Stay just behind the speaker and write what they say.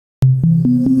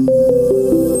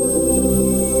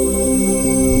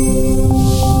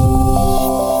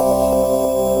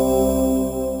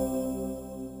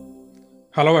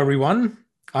Hello, everyone.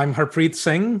 I'm Harpreet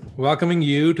Singh, welcoming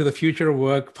you to the Future of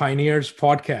Work Pioneers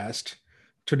podcast.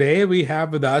 Today, we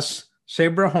have with us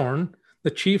Sabra Horne, the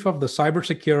Chief of the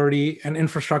Cybersecurity and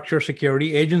Infrastructure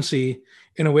Security Agency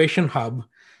Innovation Hub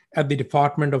at the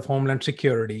Department of Homeland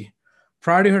Security.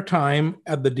 Prior to her time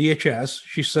at the DHS,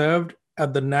 she served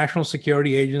at the National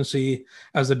Security Agency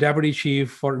as the Deputy Chief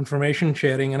for Information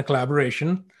Sharing and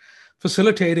Collaboration,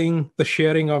 facilitating the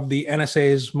sharing of the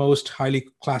NSA's most highly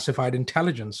classified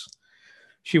intelligence.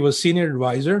 She was Senior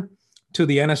Advisor to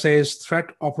the NSA's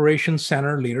Threat Operations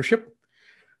Center leadership.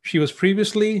 She was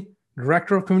previously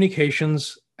Director of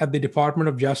Communications at the Department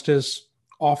of Justice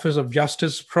Office of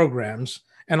Justice Programs,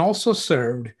 and also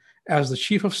served as the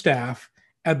Chief of Staff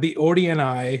at the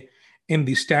ODNI in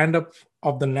the stand-up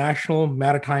of the National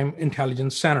Maritime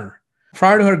Intelligence Center.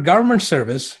 Prior to her government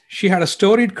service, she had a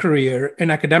storied career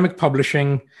in academic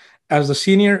publishing as the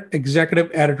senior executive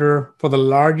editor for the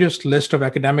largest list of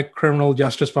academic criminal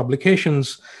justice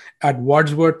publications at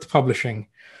Wadsworth Publishing.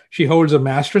 She holds a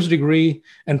master's degree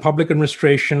in public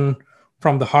administration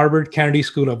from the Harvard Kennedy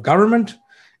School of Government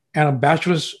and a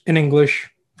bachelor's in English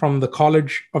from the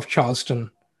College of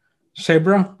Charleston.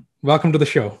 Sabra, welcome to the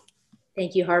show.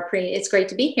 Thank you, Harpreet. It's great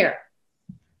to be here.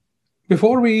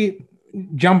 Before we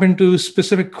jump into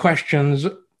specific questions,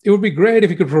 it would be great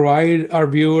if you could provide our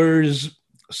viewers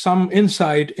some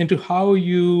insight into how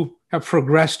you have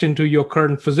progressed into your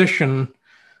current position.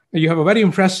 You have a very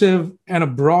impressive and a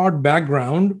broad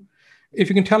background. If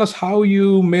you can tell us how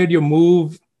you made your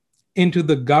move into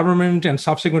the government and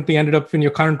subsequently ended up in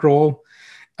your current role,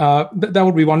 that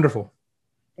would be wonderful.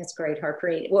 That's great,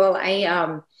 Harpreet. Well,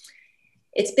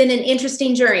 it's been an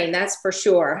interesting journey, that's for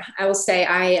sure. I will say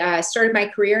I started my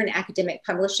career in academic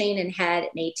publishing and had an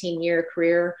 18-year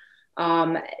career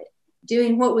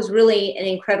doing what was really an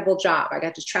incredible job. I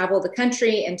got to travel the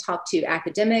country and talk to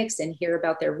academics and hear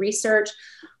about their research.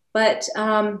 But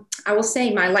I will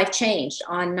say my life changed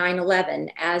on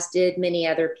 9/11, as did many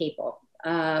other people.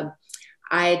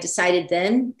 I decided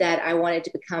then that I wanted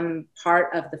to become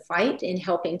part of the fight in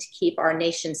helping to keep our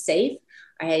nation safe.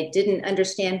 I didn't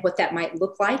understand what that might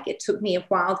look like. It took me a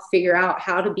while to figure out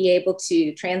how to be able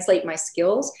to translate my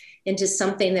skills into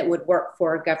something that would work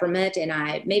for government. And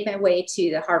I made my way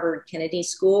to the Harvard Kennedy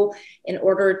School in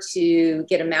order to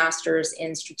get a master's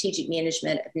in strategic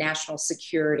management of national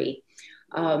security.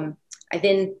 I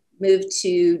then moved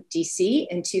to DC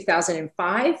in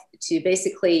 2005 to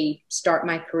basically start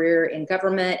my career in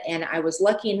government. And I was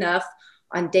lucky enough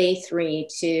on day 3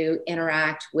 to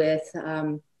interact with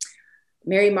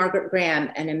Mary Margaret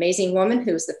Graham, an amazing woman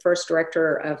who was the first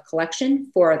director of collection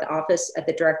for the Office of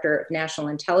the Director of National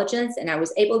Intelligence. And I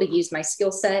was able to use my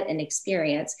skill set and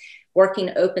experience working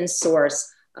open source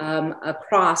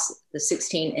across the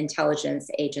 16 intelligence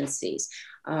agencies,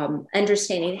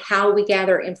 understanding how we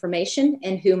gather information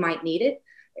and who might need it.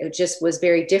 It just was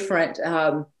very different.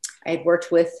 I had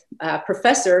worked with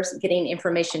professors getting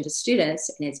information to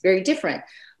students, and it's very different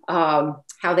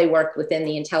how they work within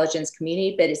the intelligence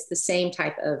community, but it's the same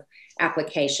type of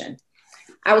application.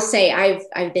 I will say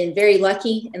I've been very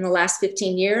lucky in the last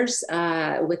 15 years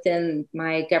within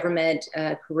my government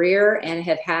career, and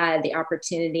have had the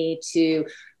opportunity to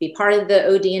be part of the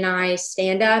ODNI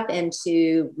stand-up and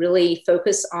to really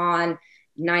focus on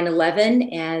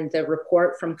 9/11 and the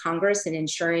report from Congress and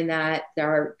ensuring that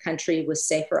our country was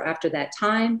safer after that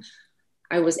time.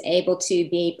 I was able to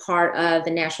be part of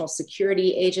the National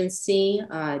Security Agency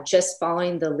just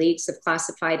following the leaks of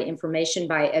classified information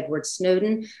by Edward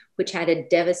Snowden, which had a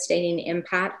devastating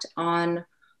impact on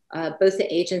both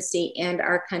the agency and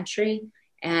our country.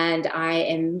 And I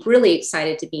am really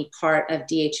excited to be part of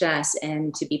DHS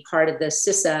and to be part of the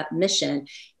CISA mission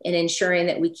in ensuring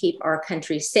that we keep our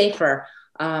country safer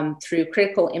through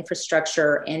critical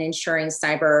infrastructure and ensuring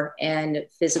cyber and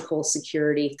physical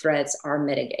security threats are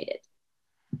mitigated.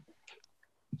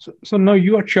 So now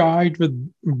you are charged with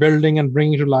building and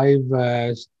bringing to life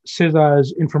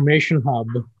CISA's information hub.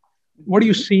 What do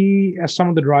you see as some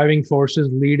of the driving forces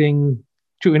leading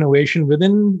to innovation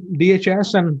within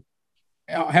DHS, and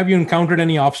have you encountered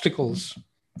any obstacles?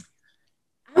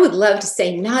 I would love to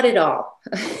say not at all,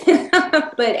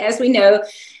 but as we know,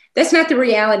 that's not the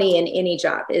reality in any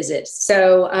job, is it?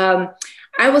 So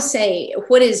I will say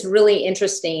what is really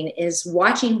interesting is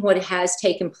watching what has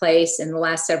taken place in the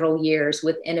last several years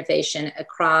with innovation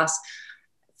across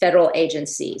federal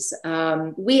agencies.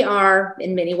 We are,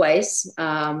 in many ways,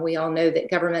 we all know that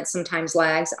government sometimes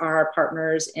lags our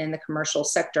partners in the commercial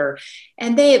sector,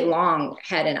 and they have long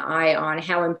had an eye on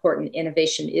how important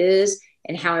innovation is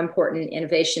and how important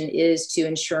innovation is to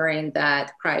ensuring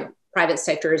that the private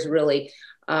sector is really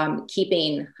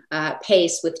keeping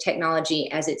pace with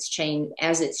technology as it's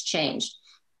changed.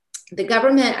 The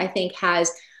government, I think,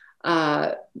 has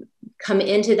come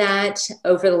into that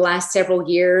over the last several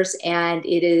years, and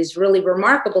it is really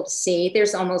remarkable to see.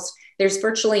 There's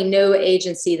virtually no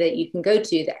agency that you can go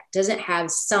to that doesn't have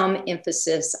some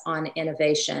emphasis on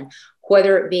innovation,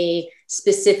 whether it be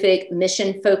specific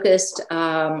mission-focused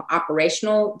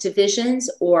operational divisions,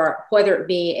 or whether it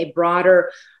be a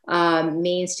broader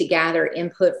means to gather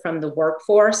input from the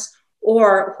workforce,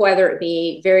 or whether it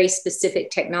be very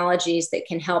specific technologies that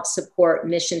can help support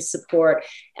mission support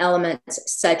elements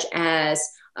such as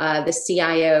the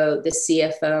CIO, the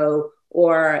CFO,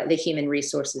 or the human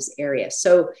resources area.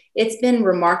 So it's been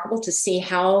remarkable to see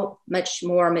how much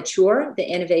more mature the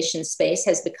innovation space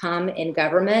has become in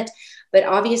government, but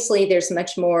obviously there's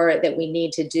much more that we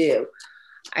need to do.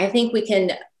 I think we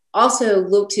can also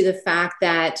look to the fact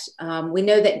that we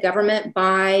know that government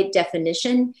by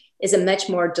definition is a much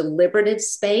more deliberative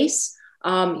space.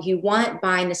 You want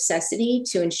by necessity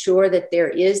to ensure that there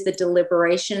is the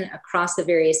deliberation across the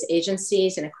various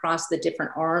agencies and across the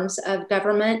different arms of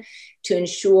government to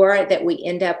ensure that we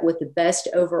end up with the best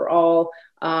overall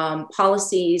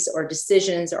policies or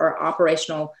decisions or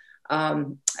operational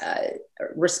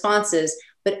responses.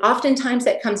 But oftentimes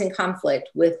that comes in conflict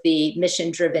with the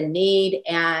mission-driven need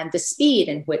and the speed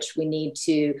in which we need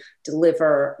to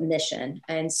deliver mission.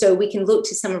 And so we can look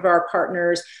to some of our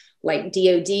partners like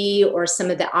DOD or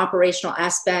some of the operational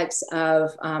aspects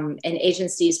of and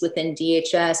agencies within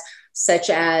DHS, such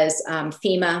as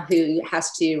FEMA, who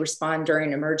has to respond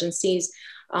during emergencies,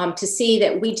 to see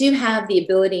that we do have the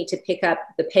ability to pick up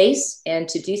the pace and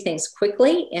to do things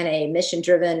quickly in a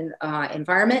mission-driven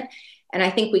environment. And I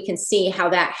think we can see how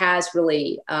that has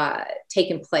really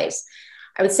taken place.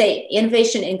 I would say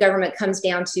innovation in government comes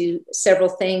down to several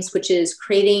things, which is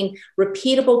creating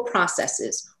repeatable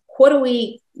processes. What do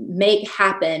we make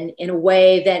happen in a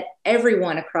way that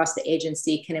everyone across the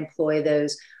agency can employ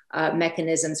those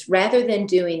mechanisms, rather than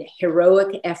doing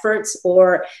heroic efforts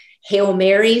or Hail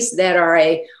Marys that are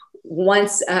a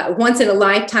once in a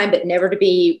lifetime but never to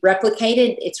be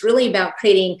replicated? It's really about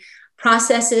creating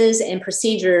processes and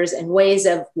procedures and ways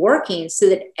of working so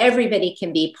that everybody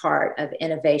can be part of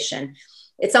innovation.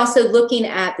 It's also looking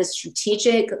at the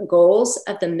strategic goals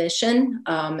of the mission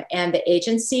and the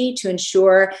agency to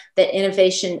ensure that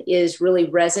innovation is really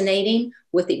resonating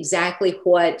with exactly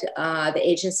what the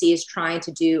agency is trying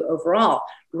to do overall,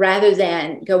 rather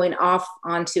than going off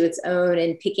onto its own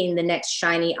and picking the next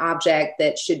shiny object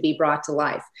that should be brought to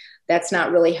life. That's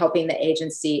not really helping the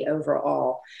agency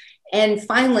overall. And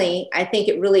finally, I think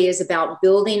it really is about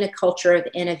building a culture of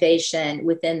innovation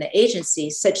within the agency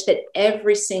such that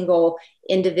every single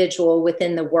individual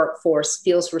within the workforce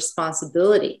feels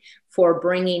responsibility for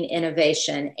bringing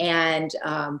innovation and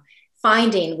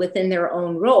finding within their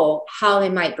own role how they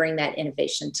might bring that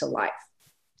innovation to life.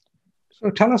 So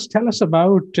tell us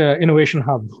about Innovation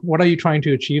Hub. What are you trying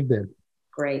to achieve there?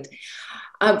 Great.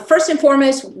 First and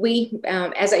foremost,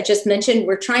 as I just mentioned,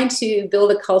 we're trying to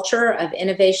build a culture of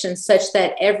innovation such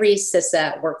that every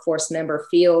CISA workforce member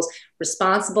feels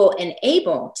responsible and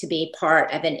able to be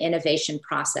part of an innovation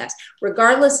process,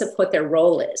 regardless of what their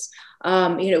role is.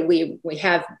 We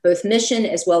have both mission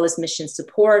as well as mission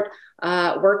support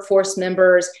workforce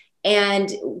members,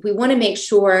 and we want to make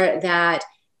sure that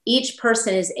each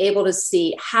person is able to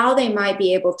see how they might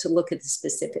be able to look at the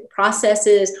specific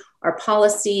processes or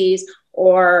policies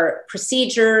or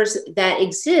procedures that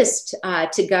exist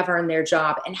to govern their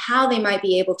job, and how they might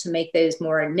be able to make those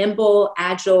more nimble,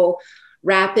 agile,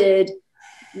 rapid,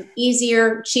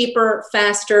 easier, cheaper,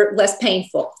 faster, less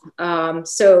painful,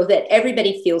 so that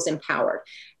everybody feels empowered.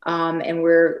 And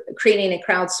we're creating a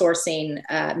crowdsourcing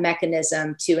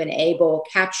mechanism to enable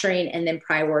capturing and then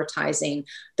prioritizing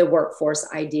the workforce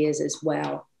ideas as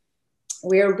well.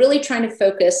 We're really trying to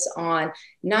focus on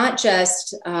not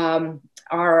just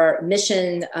our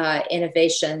mission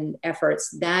innovation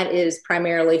efforts. That is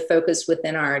primarily focused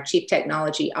within our Chief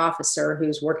Technology Officer,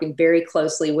 who's working very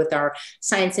closely with our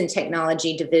Science and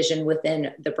Technology Division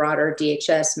within the broader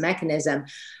DHS mechanism.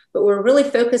 But we're really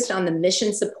focused on the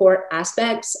mission support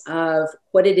aspects of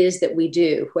what it is that we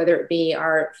do, whether it be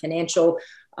our financial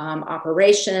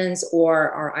operations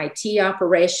or our IT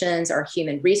operations, our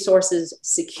human resources,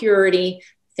 security,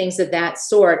 things of that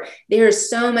sort. There's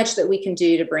so much that we can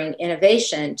do to bring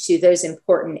innovation to those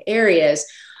important areas.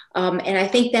 And I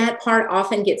think that part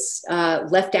often gets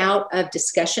left out of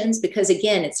discussions because,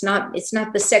 again, it's not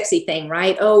the sexy thing,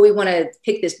 right? Oh, we want to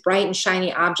pick this bright and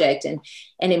shiny object and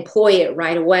employ it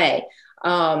right away.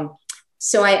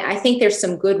 So I think there's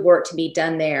some good work to be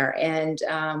done there. And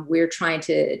we're trying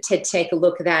to take a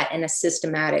look at that in a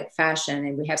systematic fashion.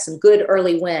 And we have some good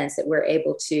early wins that we're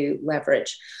able to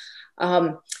leverage.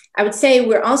 I would say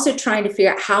we're also trying to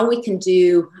figure out how we can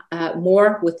do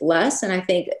more with less. And I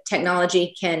think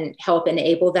technology can help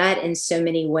enable that in so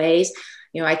many ways.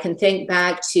 I can think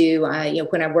back to,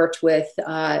 when I worked with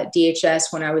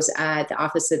DHS, when I was at the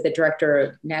Office of the Director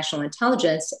of National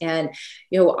Intelligence, and,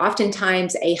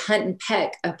 oftentimes a hunt and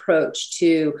peck approach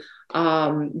to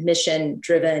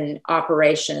mission-driven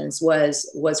operations was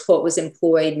what was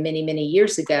employed many, many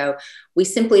years ago. We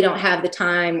simply don't have the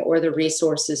time or the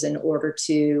resources in order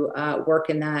to work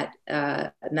in that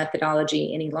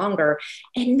methodology any longer,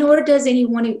 and nor does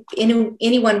anyone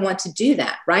want to do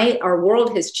that, right? Our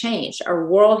world has changed, our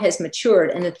world has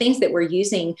matured, and the things that we're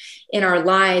using in our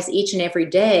lives each and every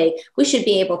day, we should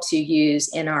be able to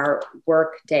use in our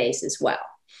work days as well.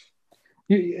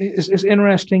 It's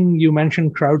interesting you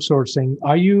mentioned crowdsourcing.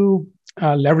 Are you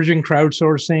leveraging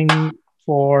crowdsourcing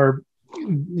for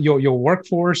your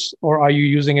workforce, or are you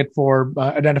using it for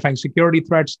identifying security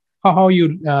threats? How are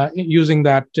you using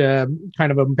that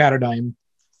kind of a paradigm?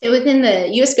 So within the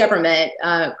U.S. government,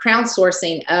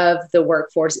 crowdsourcing of the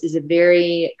workforce is a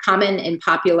very common and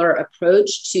popular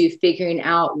approach to figuring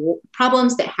out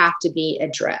problems that have to be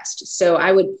addressed. So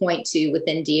I would point to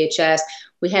within DHS,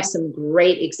 we have some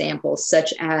great examples,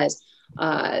 such as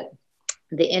the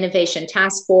Innovation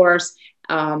Task Force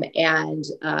and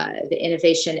the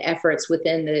innovation efforts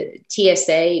within the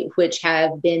TSA, which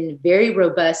have been very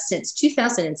robust since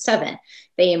 2007.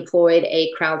 They employed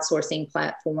a crowdsourcing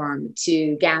platform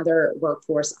to gather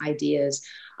workforce ideas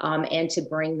and to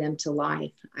bring them to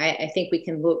life. I think we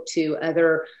can look to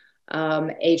other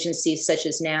agencies such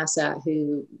as NASA,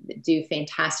 who do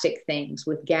fantastic things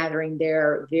with gathering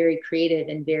their very creative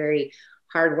and very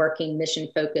hardworking,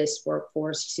 mission-focused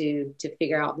workforce to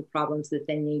figure out the problems that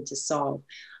they need to solve.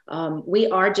 We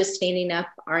are just standing up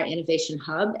our innovation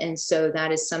hub, and so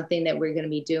that is something that we're going to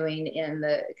be doing in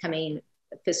the coming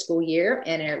fiscal year,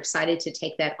 and are excited to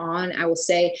take that on. I will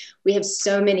say we have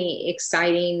so many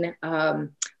exciting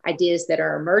ideas that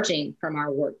are emerging from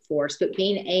our workforce, but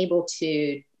being able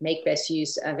to make best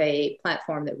use of a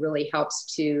platform that really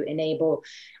helps to enable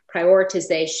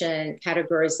prioritization,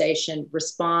 categorization,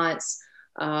 response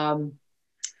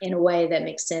in a way that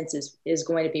makes sense is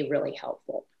going to be really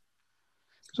helpful.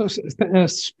 So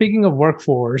speaking of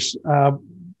workforce,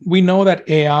 we know that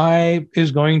AI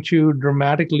is going to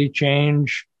dramatically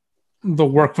change the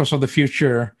workforce of the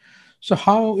future. So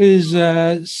how is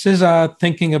CISA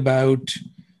thinking about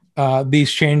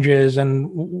these changes, and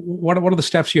what are the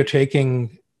steps you're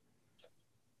taking?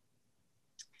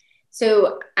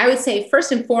 So I would say,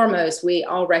 first and foremost, we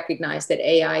all recognize that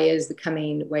AI is the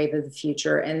coming wave of the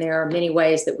future, and there are many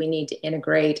ways that we need to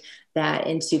integrate that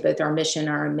into both our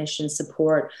mission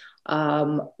support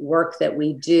work that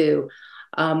we do.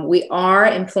 We are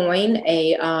employing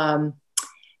a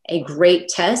great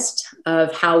test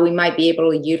of how we might be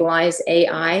able to utilize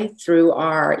AI through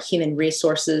our human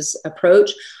resources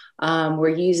approach. We're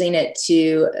using it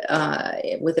to,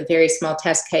 with a very small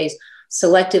test case,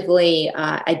 selectively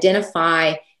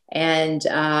identify and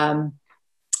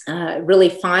really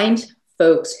find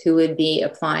folks who would be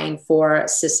applying for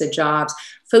CISA jobs,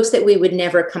 folks that we would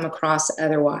never come across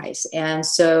otherwise. And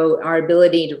so our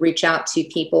ability to reach out to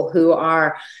people who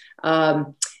are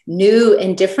new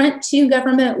and different to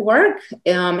government work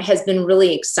has been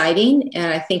really exciting.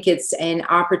 And I think it's an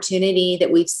opportunity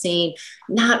that we've seen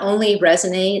not only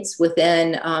resonates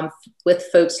within with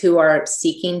folks who are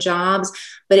seeking jobs,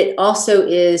 but it also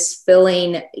is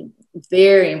filling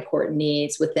very important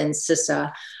needs within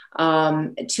CISA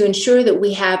to ensure that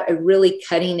we have a really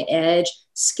cutting edge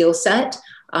skill set.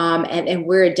 And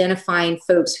we're identifying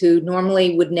folks who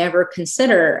normally would never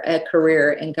consider a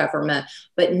career in government,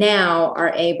 but now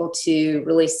are able to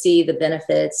really see the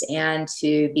benefits and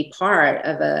to be part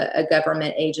of a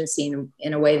government agency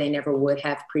in a way they never would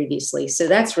have previously. So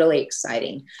that's really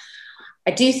exciting.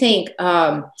 I do think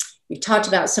we've talked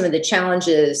about some of the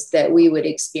challenges that we would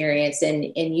experience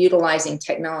in utilizing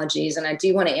technologies. And I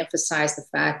do want to emphasize the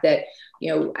fact that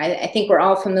I think we're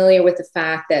all familiar with the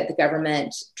fact that the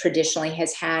government traditionally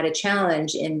has had a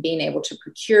challenge in being able to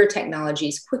procure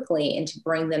technologies quickly and to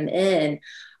bring them in.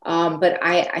 But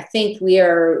I think we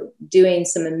are doing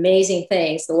some amazing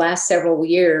things. The last several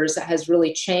years has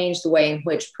really changed the way in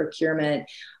which procurement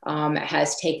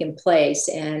has taken place.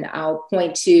 And I'll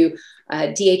point to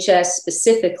DHS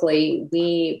specifically.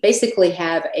 We basically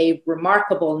have a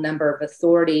remarkable number of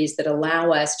authorities that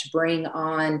allow us to bring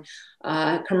on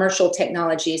commercial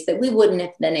technologies that we wouldn't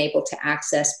have been able to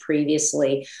access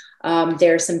previously.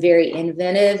 There are some very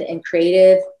inventive and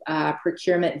creative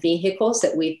procurement vehicles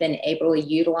that we've been able to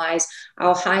utilize.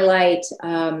 I'll highlight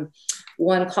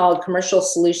one called Commercial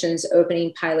Solutions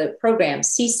Opening Pilot Program,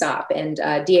 CSOP, and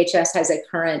DHS has a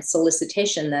current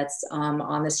solicitation that's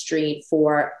on the street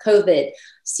for COVID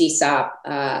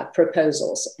CSOP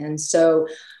proposals. And so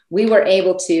we were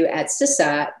able to, at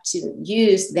CISA, to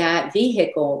use that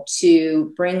vehicle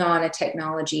to bring on a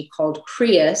technology called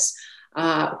CREAS,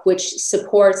 which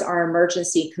supports our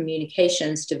emergency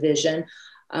communications division.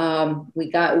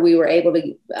 We were able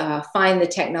to find the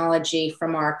technology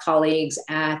from our colleagues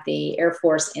at the Air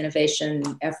Force Innovation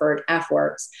Effort,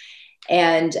 AFWorks.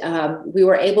 And we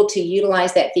were able to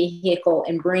utilize that vehicle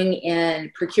and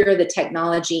procure the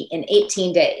technology in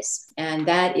 18 days. And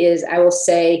that is, I will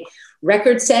say,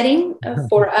 record setting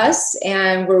for us.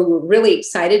 And we're really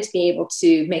excited to be able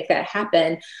to make that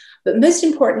happen. But most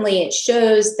importantly, it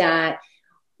shows that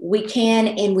we can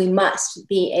and we must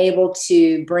be able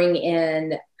to bring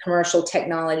in commercial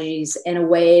technologies in a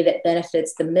way that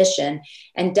benefits the mission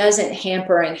and doesn't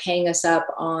hamper and hang us up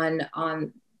on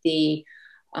the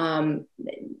sometimes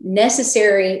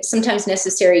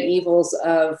necessary evils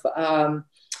of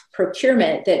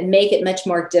procurement that make it much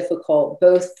more difficult,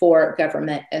 both for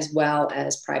government as well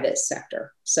as private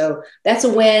sector. So that's a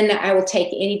win I will take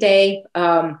any day.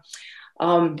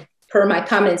 Per my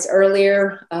comments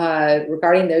earlier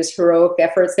regarding those heroic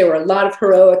efforts, there were a lot of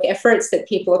heroic efforts that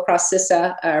people across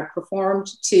CISA performed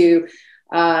to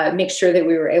make sure that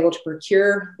we were able to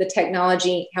procure the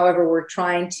technology. However, we're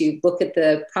trying to look at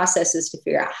the processes to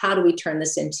figure out how do we turn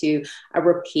this into a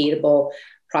repeatable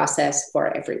process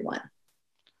for everyone.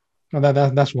 No,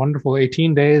 that's wonderful.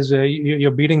 18 days,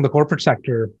 you're beating the corporate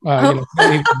sector.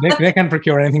 They can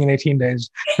procure anything in 18 days.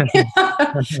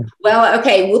 Well,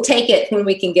 okay, we'll take it when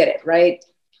we can get it, right?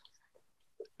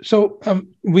 So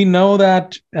we know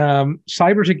that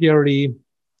cybersecurity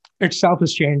itself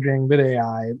is changing with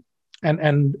AI.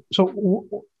 And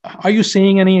so are you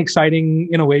seeing any exciting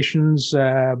innovations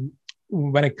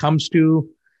when it comes to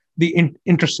the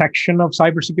intersection of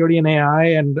cybersecurity and AI?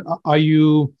 And are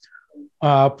you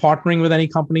partnering with any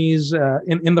companies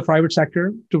in the private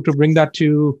sector to bring that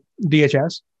to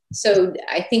DHS? So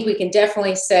I think we can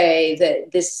definitely say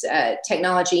that this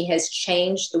technology has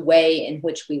changed the way in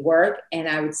which we work. And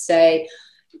I would say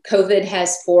COVID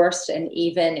has forced an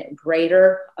even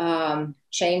greater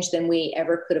change than we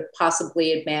ever could have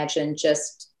possibly imagined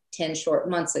just 10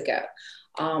 short months ago.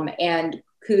 And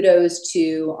kudos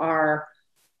to our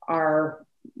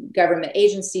government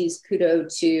agencies,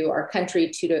 kudos to our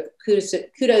country,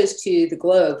 kudos to the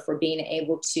globe for being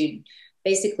able to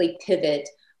basically pivot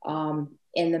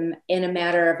in a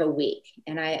matter of a week.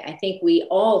 And I think we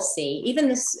all see, even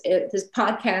this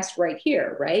podcast right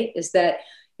here, right, is that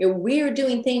we're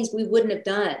doing things we wouldn't have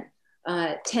done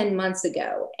 10 months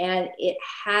ago, and it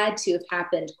had to have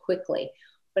happened quickly.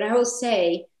 But I will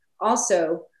say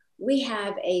also, we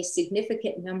have a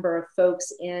significant number of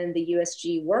folks in the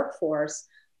USG workforce,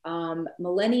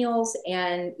 millennials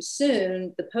and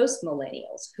soon the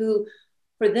post-millennials, who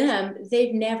for them,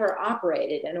 they've never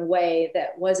operated in a way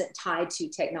that wasn't tied to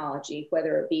technology,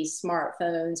 whether it be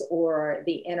smartphones or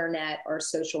the internet or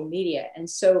social media. And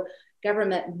so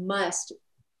government must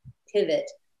pivot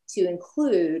to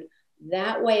include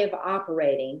that way of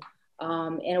operating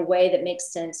in a way that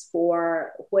makes sense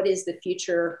for what is the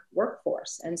future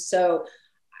workforce. And so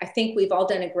I think we've all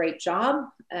done a great job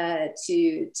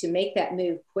to make that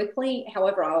move quickly.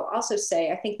 However, I'll also say,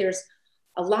 I think there's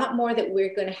a lot more that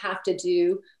we're going to have to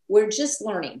do. We're just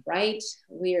learning, right?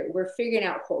 We're figuring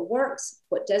out what works,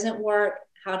 what doesn't work.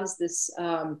 How does this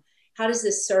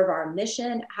serve our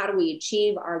mission? How do we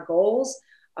achieve our goals?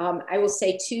 I will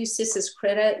say to CISA's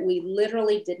credit, we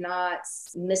literally did not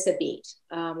miss a beat.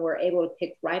 We're able to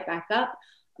pick right back up.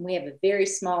 We have a very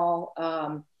small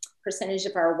percentage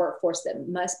of our workforce that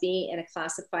must be in a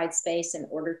classified space in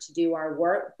order to do our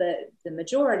work, but the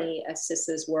majority of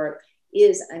CISA's work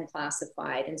is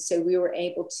unclassified. And so we were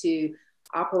able to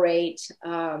operate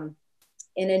in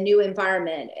a new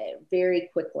environment very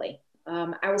quickly.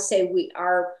 I will say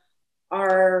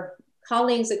our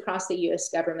colleagues across the US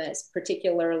government,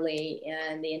 particularly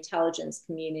in the intelligence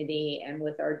community and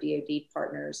with our DoD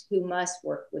partners who must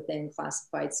work within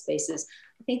classified spaces,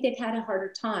 I think they've had a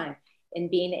harder time in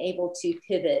being able to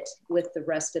pivot with the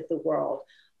rest of the world.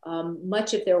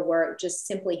 Much of their work just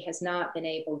simply has not been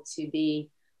able to be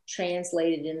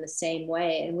translated in the same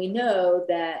way. And we know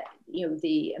that,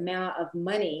 the amount of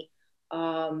money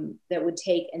that would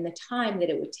take and the time that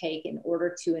it would take in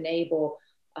order to enable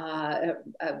a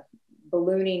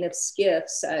ballooning of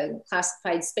skiffs,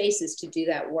 classified spaces to do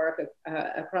that work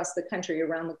across the country,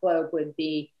 around the globe, would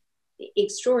be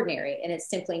extraordinary, and it's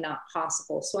simply not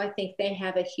possible. So I think they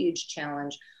have a huge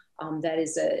challenge. That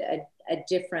is a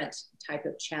different type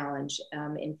of challenge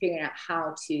in figuring out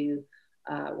how to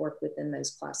work within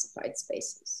those classified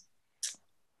spaces.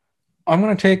 I'm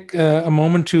going to take a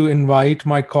moment to invite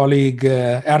my colleague,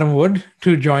 Adam Wood,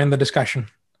 to join the discussion.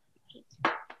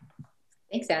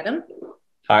 Thanks, Adam.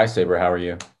 Hi, Sabra. How are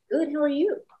you? Good. How are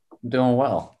you? Doing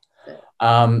well.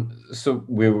 So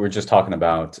we were just talking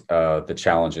about the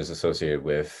challenges associated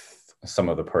with some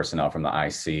of the personnel from the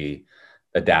IC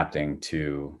adapting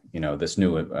to, this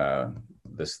new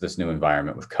this new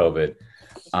environment with COVID.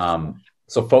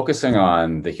 So focusing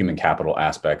on the human capital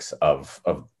aspects of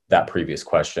that previous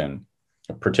question,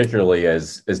 particularly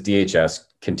as DHS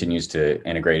continues to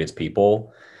integrate its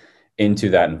people into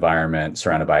that environment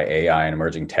surrounded by AI and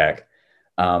emerging tech.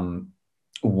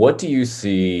 What do you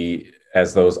see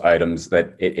as those items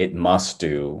that it must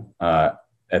do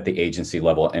at the agency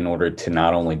level in order to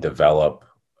not only develop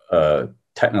a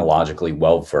technologically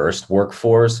well-versed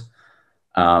workforce,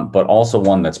 but also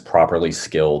one that's properly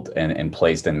skilled and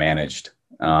placed and managed?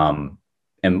 And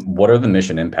what are the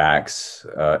mission impacts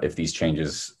if these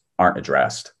changes aren't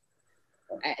addressed?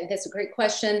 That's a great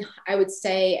question. I would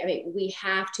say, we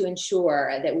have to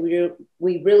ensure that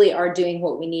we really are doing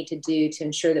what we need to do to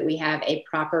ensure that we have a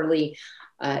properly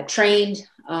trained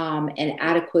and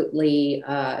adequately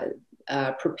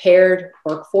prepared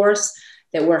workforce,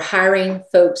 that we're hiring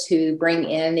folks who bring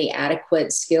in the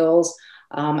adequate skills.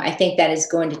 I think that is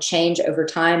going to change over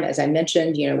time, as I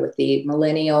mentioned, with the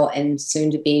millennial and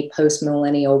soon to be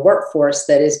post-millennial workforce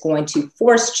that is going to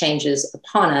force changes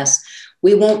upon us.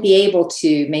 We won't be able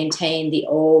to maintain the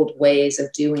old ways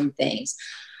of doing things.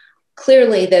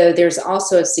 Clearly, though, there's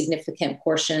also a significant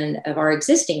portion of our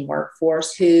existing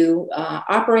workforce who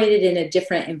operated in a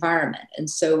different environment. And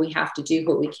so we have to do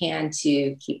what we can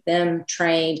to keep them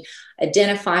trained,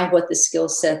 identify what the skill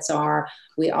sets are.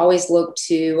 We always look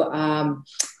to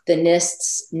the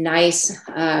NIST's NICE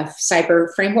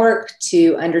cyber framework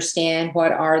to understand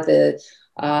what are the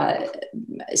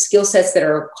skill sets that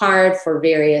are required for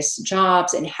various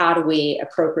jobs and how do we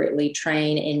appropriately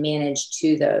train and manage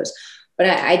to those. But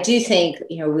I do think,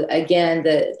 again,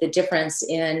 the difference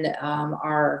in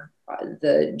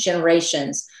the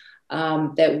generations,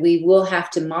 that we will have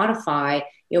to modify,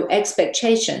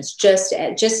 expectations, just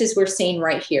as we're seeing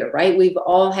right here, right? We've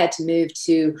all had to move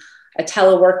to a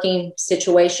teleworking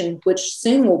situation, which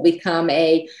soon will become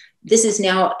this is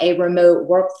now a remote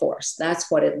workforce. That's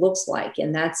what it looks like.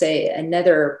 And that's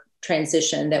another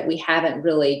transition that we haven't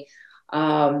really,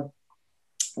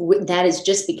 that is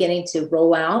just beginning to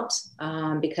roll out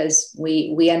because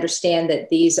we understand that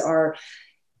these are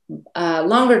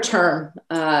longer term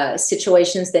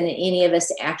situations than any of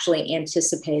us actually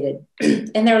anticipated.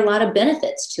 And there are a lot of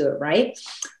benefits to it, right?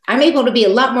 I'm able to be a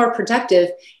lot more productive.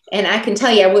 And I can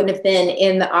tell you, I wouldn't have been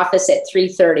in the office at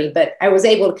 3:30, but I was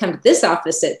able to come to this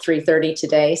office at 3:30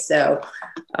 today. So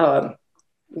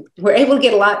we're able to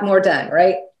get a lot more done,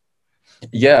 right?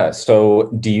 Yeah.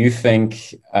 So do you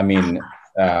think,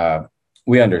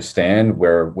 we understand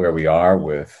where we are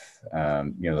with,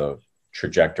 the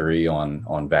trajectory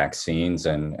on vaccines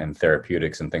and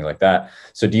therapeutics and things like that.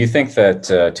 So do you think that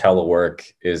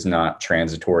telework is not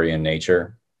transitory in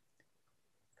nature?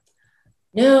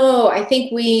 No, I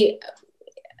think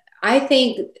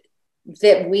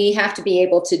that we have to be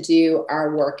able to do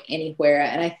our work anywhere.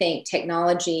 And I think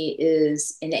technology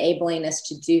is enabling us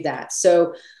to do that.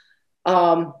 So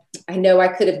I know I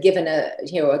could have given a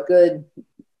good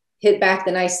hit back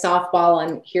the nice softball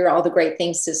and hear all the great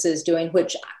things CISA is doing,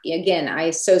 which again, I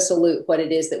so salute what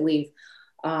it is that we've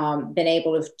been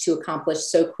able to accomplish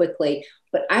so quickly.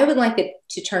 But I would like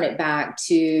to turn it back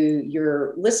to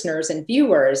your listeners and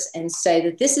viewers and say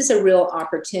that this is a real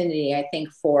opportunity, I think,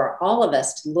 for all of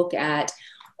us to look at,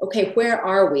 okay, where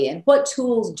are we and what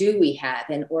tools do we have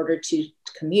in order to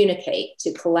communicate,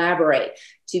 to collaborate,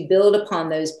 to build upon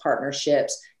those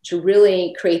partnerships, to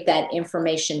really create that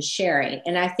information sharing.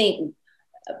 And I think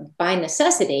by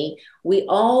necessity, we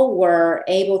all were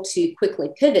able to quickly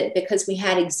pivot because we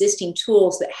had existing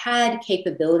tools that had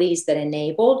capabilities that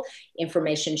enabled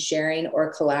information sharing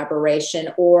or collaboration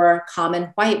or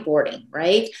common whiteboarding,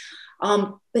 right?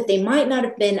 but they might not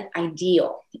have been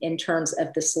ideal in terms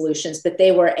of the solutions, but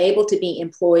they were able to be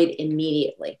employed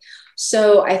immediately.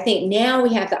 So I think now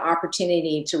we have the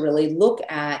opportunity to really look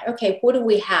at, okay, what do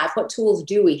we have? What tools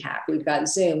do we have? We've got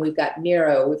Zoom, we've got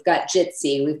Miro, we've got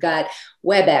Jitsi, we've got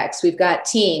WebEx, we've got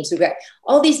Teams, we've got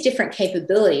all these different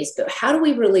capabilities, but how do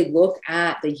we really look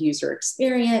at the user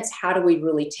experience? How do we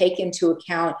really take into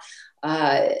account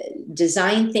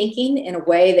design thinking in a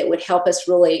way that would help us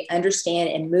really understand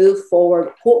and move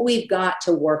forward what we've got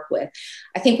to work with?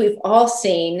 I think we've all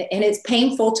seen, and it's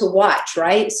painful to watch,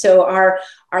 right? So our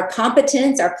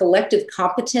competence, our collective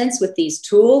competence with these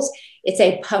tools, it's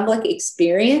a public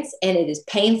experience and it is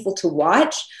painful to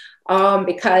watch.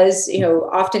 Because,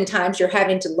 oftentimes you're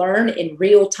having to learn in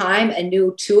real time a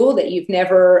new tool that you've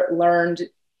never learned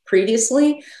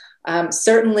previously.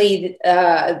 Certainly,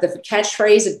 the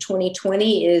catchphrase of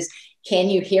 2020 is, can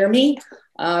you hear me?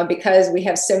 Because we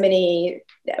have so many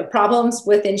problems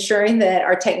with ensuring that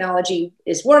our technology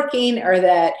is working or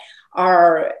that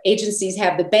our agencies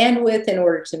have the bandwidth in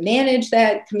order to manage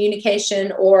that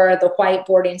communication or the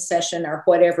whiteboarding session or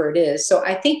whatever it is. So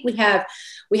I think we have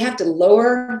to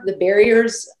lower the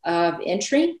barriers of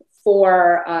entry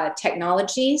for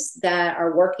technologies that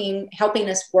are helping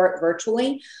us work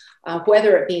virtually.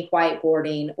 Whether it be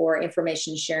whiteboarding or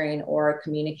information sharing or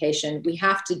communication. We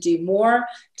have to do more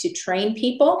to train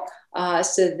people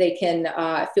so that they can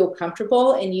feel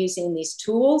comfortable in using these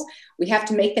tools. We have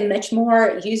to make them much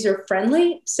more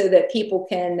user-friendly so that people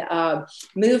can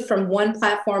move from one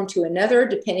platform to another,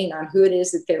 depending on who it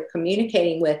is that they're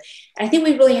communicating with. And I think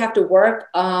we really have to work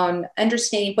on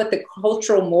understanding what the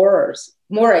cultural mores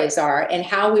are and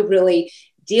how we really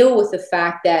deal with the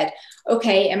fact that,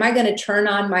 okay, am I going to turn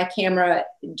on my camera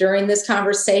during this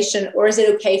conversation, or is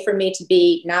it okay for me to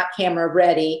be not camera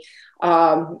ready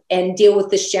and deal with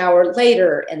the shower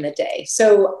later in the day?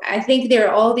 So I think there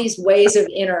are all these ways of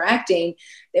interacting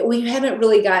that we haven't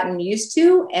really gotten used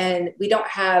to, and we don't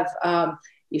have,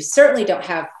 you certainly don't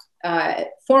have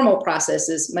formal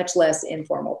processes, much less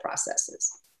informal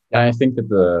processes. And I think that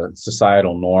the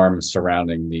societal norms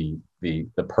surrounding the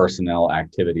personnel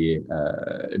activity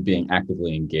being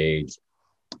actively engaged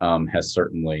has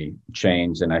certainly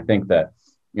changed. And I think that,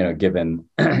 given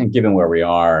where we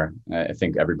are, I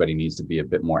think everybody needs to be a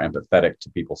bit more empathetic to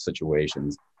people's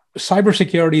situations.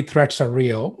 Cybersecurity threats are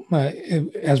real.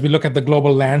 As we look at the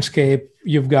global landscape,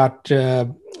 you've got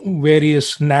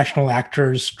various national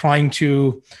actors trying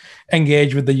to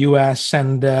engage with the U.S.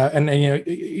 and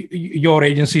your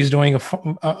agency is doing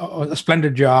a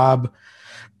splendid job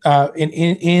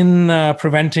in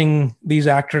preventing these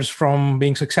actors from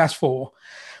being successful.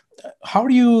 How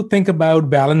do you think about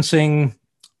balancing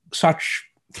such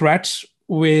threats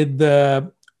with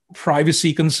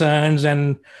privacy concerns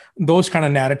and those kind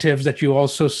of narratives that you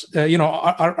also,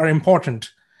 are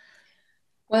important?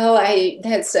 Well,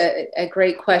 that's a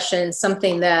great question.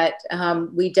 Something that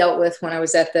we dealt with when I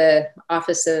was at the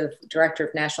Office of Director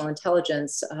of National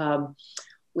Intelligence.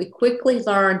 We quickly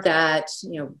learned that,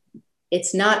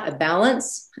 it's not a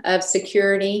balance of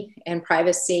security and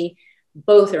privacy.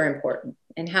 Both are important.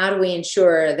 And how do we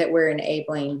ensure that we're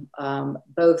enabling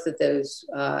both of those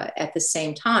at the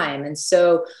same time? And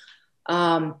so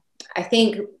I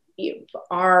think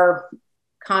our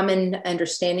common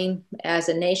understanding as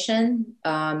a nation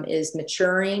is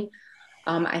maturing.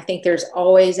 I think there's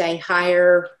always a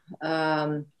higher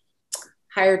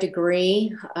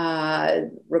degree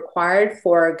required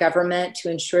for government to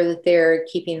ensure that they're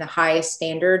keeping the highest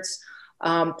standards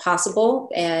possible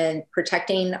and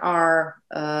protecting our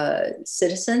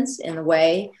citizens in the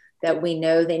way that we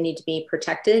know they need to be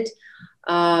protected.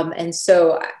 And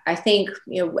so I think,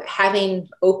 having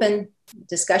open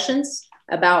discussions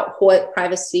about what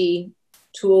privacy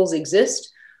tools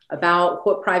exist, about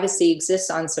what privacy exists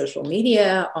on social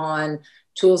media, on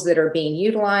tools that are being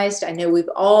utilized. I know we've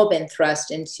all been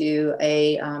thrust into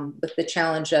with the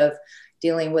challenge of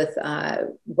dealing with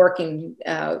working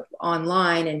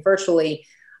online and virtually.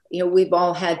 We've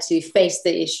all had to face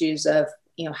the issues of,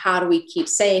 how do we keep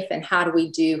safe and how do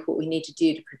we do what we need to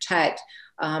do to protect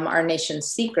our nation's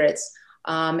secrets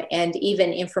and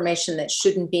even information that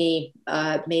shouldn't be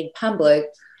made public.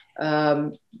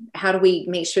 How do we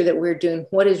make sure that we're doing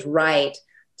what is right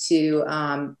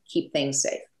to keep things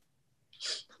safe?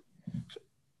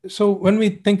 So when we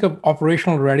think of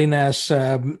operational readiness,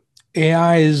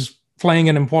 AI is playing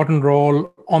an important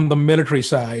role on the military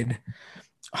side.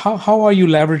 How are you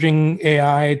leveraging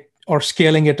AI or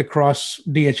scaling it across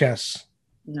DHS?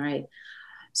 Right.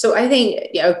 So I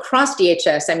think across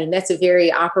DHS, that's a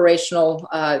very operational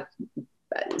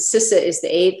CISA is the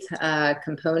eighth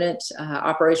component,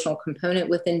 operational component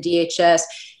within DHS.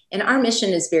 And our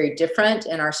mission is very different,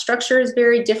 and our structure is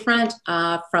very different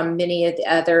from many of the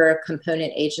other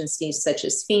component agencies, such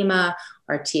as FEMA,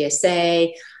 our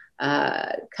TSA,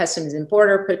 Customs and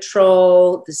Border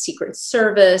Patrol, the Secret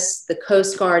Service, the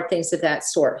Coast Guard, things of that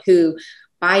sort, who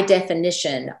by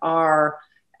definition are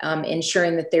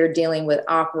ensuring that they're dealing with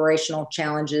operational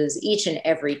challenges each and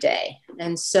every day.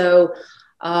 And so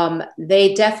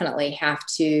they definitely have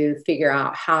to figure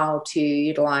out how to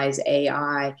utilize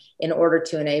AI in order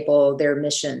to enable their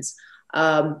missions.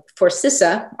 For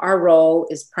CISA, our role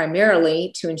is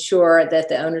primarily to ensure that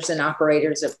the owners and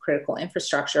operators of critical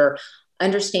infrastructure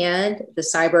understand the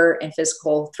cyber and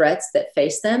physical threats that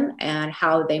face them and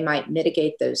how they might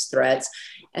mitigate those threats.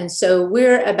 And so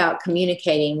we're about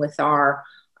communicating with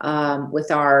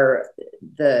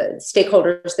the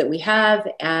stakeholders that we have,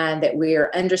 and that we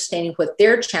are understanding what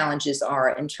their challenges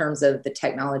are in terms of the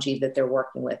technology that they're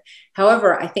working with.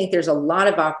 However, I think there's a lot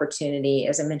of opportunity,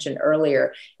 as I mentioned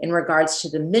earlier, in regards to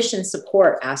the mission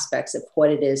support aspects of what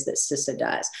it is that CISA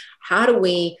does. How do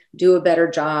we do a better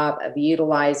job of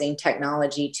utilizing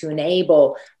technology to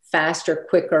enable faster,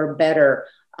 quicker, better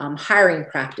hiring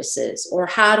practices? Or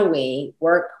how do we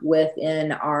work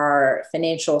within our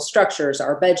financial structures,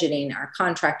 our budgeting, our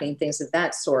contracting, things of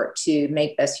that sort, to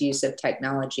make best use of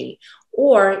technology?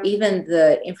 Or even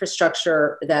the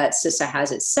infrastructure that CISA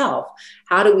has itself.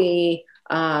 How do we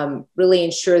really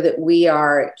ensure that we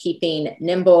are keeping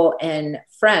nimble and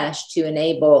fresh to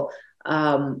enable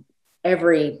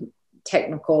every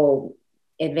technical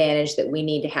advantage that we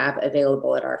need to have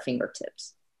available at our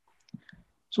fingertips?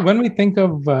 So when we think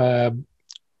of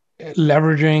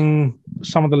leveraging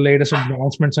some of the latest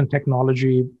advancements in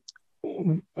technology,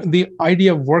 the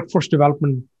idea of workforce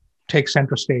development takes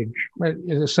center stage.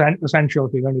 It's essential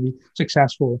if you're going to be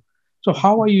successful. So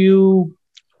how are you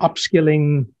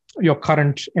upskilling your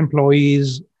current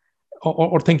employees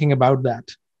or thinking about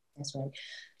that? That's right.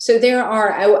 So there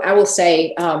are, I will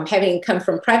say, having come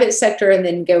from private sector and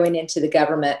then going into the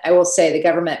government, I will say the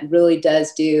government really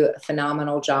does do a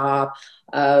phenomenal job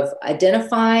of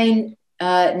identifying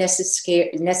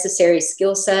necessary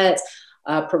skill sets,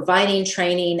 providing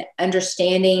training,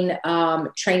 understanding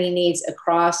training needs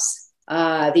across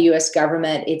the U.S.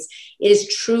 government. It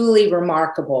is truly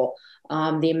remarkable,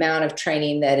 the amount of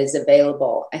training that is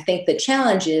available. I think the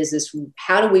challenge is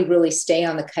how do we really stay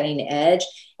on the cutting edge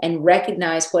and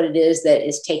recognize what it is that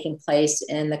is taking place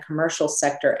in the commercial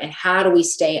sector, and how do we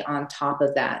stay on top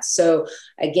of that? So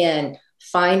again,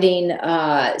 finding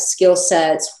skill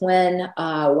sets when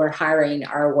we're hiring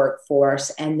our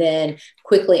workforce, and then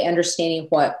quickly understanding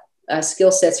what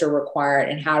skill sets are required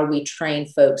and how do we train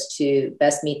folks to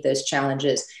best meet those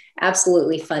challenges.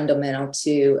 Absolutely fundamental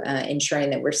to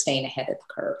ensuring that we're staying ahead of the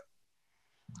curve.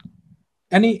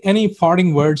 Any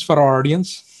parting words for our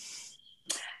audience?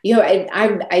 You know,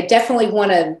 I definitely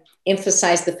want to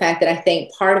emphasize the fact that I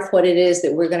think part of what it is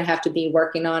that we're going to have to be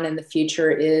working on in the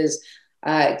future is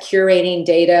curating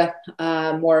data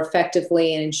more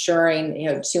effectively and ensuring,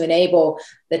 to enable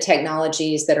the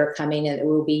technologies that are coming and that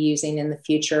we'll be using in the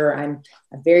future. I'm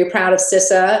very proud of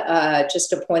CISA,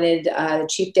 just appointed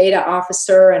Chief Data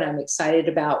Officer, and I'm excited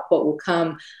about what will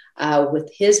come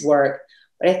with his work.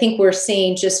 But I think we're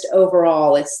seeing just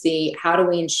overall, it's how do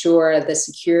we ensure the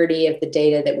security of the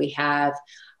data that we have?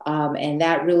 And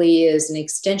that really is an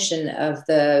extension of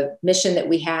the mission that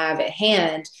we have at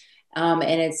hand.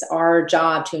 And it's our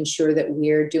job to ensure that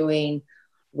we're doing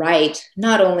right,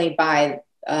 not only by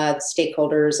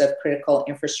stakeholders of critical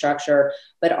infrastructure,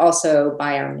 but also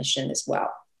by our mission as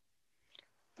well.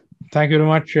 Thank you very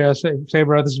much,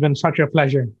 Sabra. This has been such a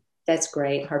pleasure. That's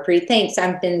great, Harpreet. Thanks.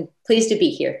 I've been pleased to be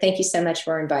here. Thank you so much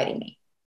for inviting me.